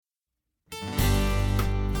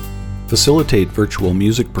facilitate virtual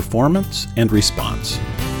music performance and response,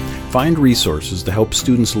 find resources to help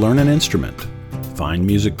students learn an instrument, find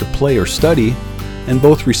music to play or study, and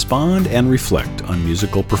both respond and reflect on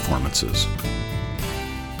musical performances.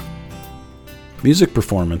 Music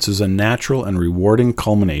performance is a natural and rewarding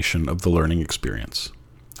culmination of the learning experience.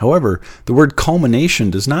 However, the word culmination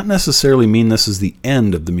does not necessarily mean this is the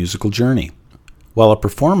end of the musical journey. While a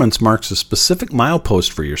performance marks a specific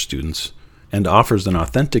milepost for your students and offers an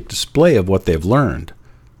authentic display of what they've learned,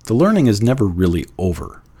 the learning is never really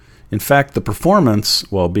over. In fact, the performance,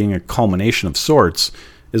 while being a culmination of sorts,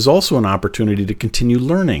 is also an opportunity to continue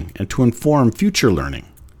learning and to inform future learning.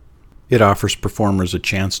 It offers performers a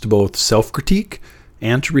chance to both self-critique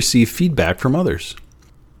and to receive feedback from others.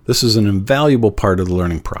 This is an invaluable part of the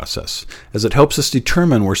learning process, as it helps us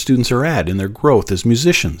determine where students are at in their growth as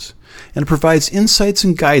musicians, and provides insights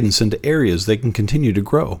and guidance into areas they can continue to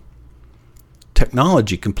grow.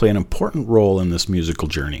 Technology can play an important role in this musical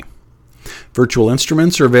journey. Virtual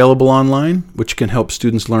instruments are available online, which can help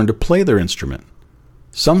students learn to play their instrument.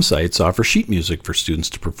 Some sites offer sheet music for students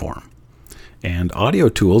to perform. And audio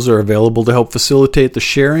tools are available to help facilitate the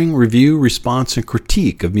sharing, review, response, and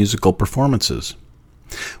critique of musical performances.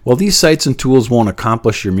 While these sites and tools won't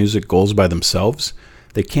accomplish your music goals by themselves,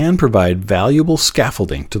 they can provide valuable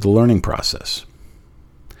scaffolding to the learning process.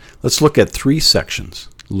 Let's look at 3 sections: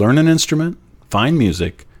 learn an instrument, find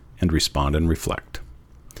music, and respond and reflect.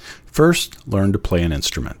 First, learn to play an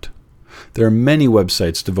instrument. There are many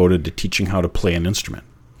websites devoted to teaching how to play an instrument.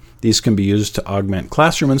 These can be used to augment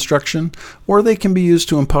classroom instruction, or they can be used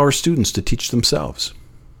to empower students to teach themselves.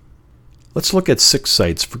 Let's look at 6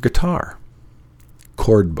 sites for guitar.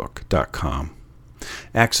 Chordbook.com.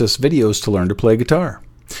 Access videos to learn to play guitar.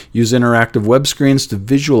 Use interactive web screens to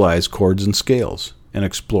visualize chords and scales and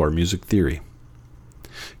explore music theory.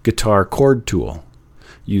 Guitar Chord Tool.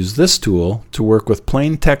 Use this tool to work with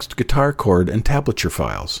plain text guitar chord and tablature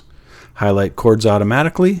files. Highlight chords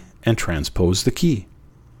automatically and transpose the key.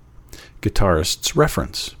 Guitarist's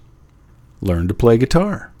Reference. Learn to play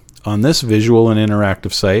guitar. On this visual and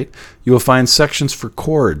interactive site, you will find sections for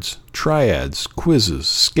chords, triads, quizzes,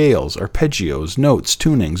 scales, arpeggios, notes,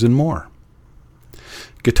 tunings, and more.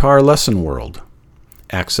 Guitar Lesson World.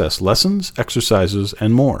 Access lessons, exercises,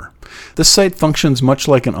 and more. This site functions much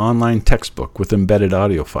like an online textbook with embedded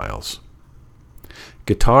audio files.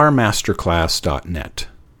 GuitarMasterclass.net.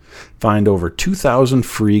 Find over 2,000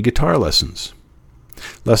 free guitar lessons.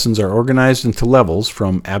 Lessons are organized into levels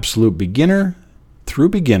from absolute beginner through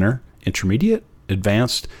beginner, intermediate,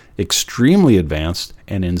 advanced, extremely advanced,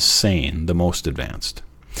 and insane, the most advanced.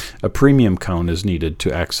 A premium account is needed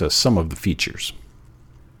to access some of the features.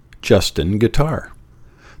 Justin Guitar.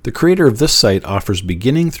 The creator of this site offers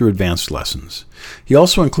beginning through advanced lessons. He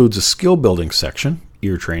also includes a skill building section,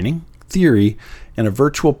 ear training, theory, and a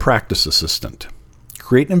virtual practice assistant.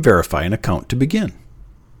 Create and verify an account to begin.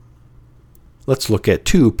 Let's look at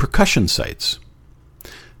 2 percussion sites.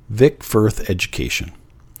 Vic Firth Education.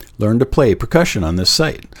 Learn to play percussion on this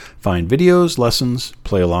site. Find videos, lessons,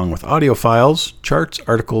 play along with audio files, charts,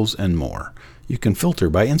 articles, and more. You can filter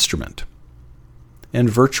by instrument. And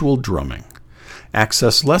Virtual Drumming.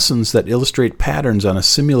 Access lessons that illustrate patterns on a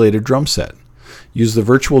simulated drum set. Use the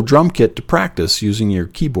virtual drum kit to practice using your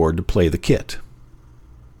keyboard to play the kit.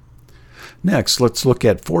 Next, let's look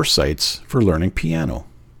at 4 sites for learning piano.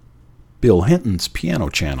 Bill Hinton's Piano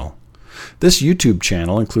Channel. This YouTube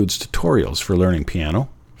channel includes tutorials for learning piano.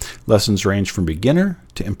 Lessons range from beginner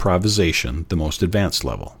to improvisation, the most advanced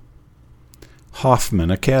level.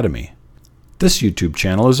 Hoffman Academy. This YouTube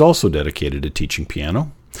channel is also dedicated to teaching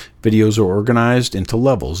piano. Videos are organized into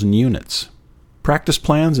levels and units. Practice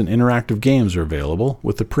plans and interactive games are available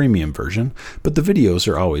with the premium version, but the videos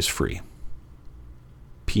are always free.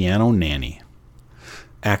 Piano Nanny.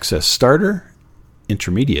 Access starter,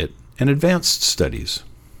 intermediate, and advanced studies.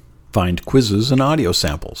 Find quizzes and audio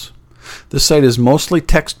samples. This site is mostly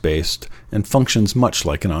text-based and functions much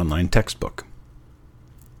like an online textbook.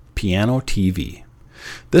 Piano TV.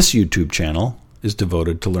 This YouTube channel is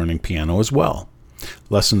devoted to learning piano as well.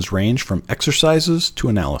 Lessons range from exercises to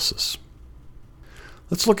analysis.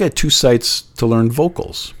 Let's look at 2 sites to learn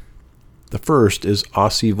vocals. The first is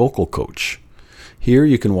Aussie Vocal Coach. Here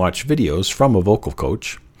you can watch videos from a vocal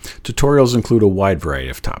coach. Tutorials include a wide variety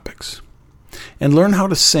of topics. And learn how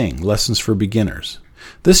to sing, lessons for beginners.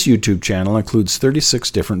 This YouTube channel includes 36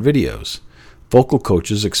 different videos. Vocal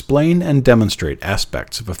coaches explain and demonstrate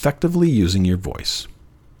aspects of effectively using your voice.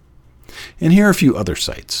 And here are a few other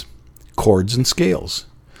sites. Chords and Scales.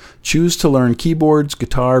 Choose to learn keyboards,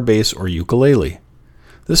 guitar, bass, or ukulele.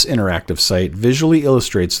 This interactive site visually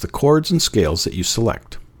illustrates the chords and scales that you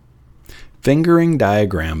select. Fingering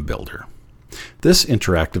Diagram Builder. This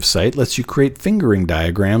interactive site lets you create fingering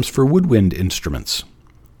diagrams for woodwind instruments.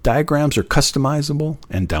 Diagrams are customizable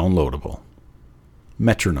and downloadable.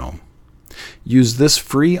 Metronome. Use this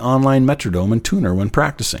free online metronome and tuner when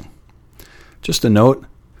practicing. Just a note,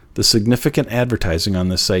 the significant advertising on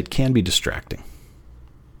this site can be distracting.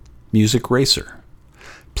 Music Racer.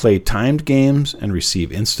 Play timed games and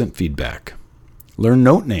receive instant feedback. Learn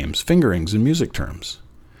note names, fingerings, and music terms.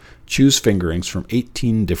 Choose fingerings from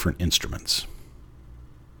 18 different instruments.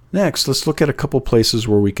 Next, let's look at a couple places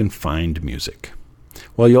where we can find music.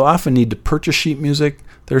 While you'll often need to purchase sheet music,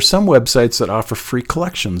 there are some websites that offer free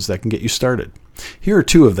collections that can get you started. Here are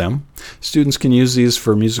two of them. Students can use these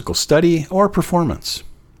for musical study or performance.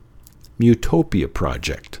 Mutopia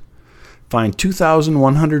Project. Find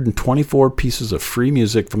 2,124 pieces of free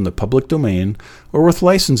music from the public domain or with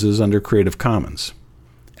licenses under Creative Commons.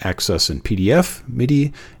 Access in PDF,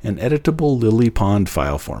 MIDI, and editable LilyPond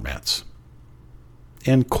file formats.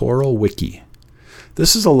 And Choral Wiki.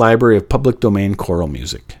 This is a library of public domain choral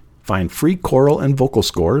music. Find free choral and vocal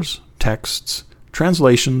scores, texts,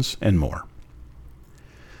 translations, and more.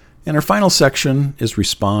 And our final section is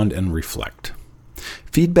Respond and Reflect.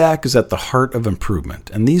 Feedback is at the heart of improvement,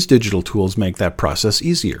 and these digital tools make that process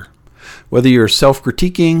easier. Whether you're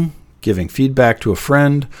self-critiquing, giving feedback to a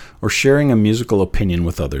friend, or sharing a musical opinion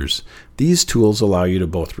with others, these tools allow you to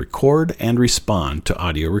both record and respond to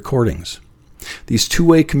audio recordings. These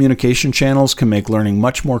two-way communication channels can make learning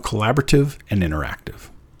much more collaborative and interactive.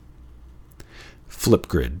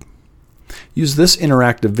 Flipgrid. Use this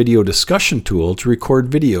interactive video discussion tool to record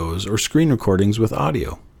videos or screen recordings with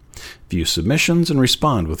audio. View submissions and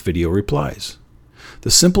respond with video replies.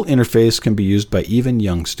 The simple interface can be used by even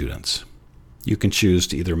young students. You can choose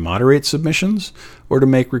to either moderate submissions or to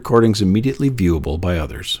make recordings immediately viewable by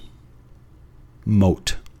others.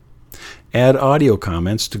 Mote. Add audio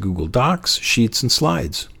comments to Google Docs, Sheets, and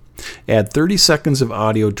Slides. Add 30 seconds of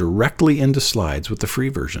audio directly into slides with the free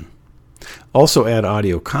version. Also add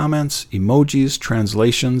audio comments, emojis,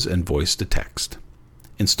 translations, and voice to text.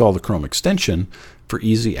 Install the Chrome extension for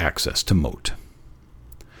easy access to Mote.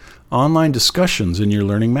 Online discussions in your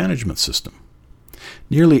learning management system.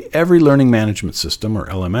 Nearly every learning management system, or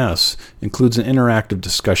LMS, includes an interactive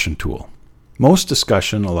discussion tool. Most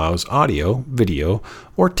discussion allows audio, video,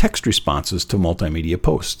 or text responses to multimedia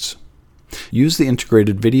posts. Use the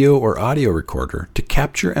integrated video or audio recorder to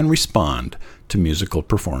capture and respond to musical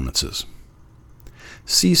performances.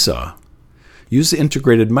 Seesaw. Use the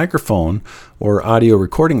integrated microphone or audio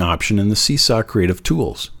recording option in the Seesaw Creative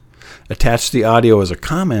Tools. Attach the audio as a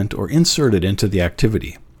comment or insert it into the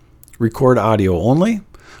activity. Record audio only,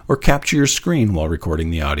 or capture your screen while recording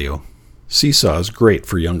the audio. Seesaw is great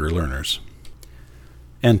for younger learners.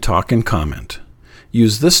 And Talk and Comment.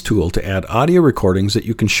 Use this tool to add audio recordings that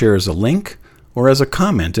you can share as a link or as a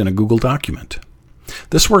comment in a Google document.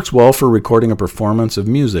 This works well for recording a performance of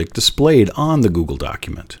music displayed on the Google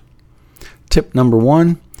document. Tip number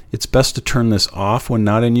 1, it's best to turn this off when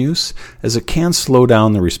not in use, as it can slow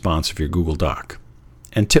down the response of your Google Doc.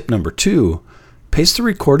 And tip number 2, paste the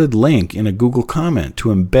recorded link in a Google comment to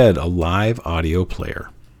embed a live audio player.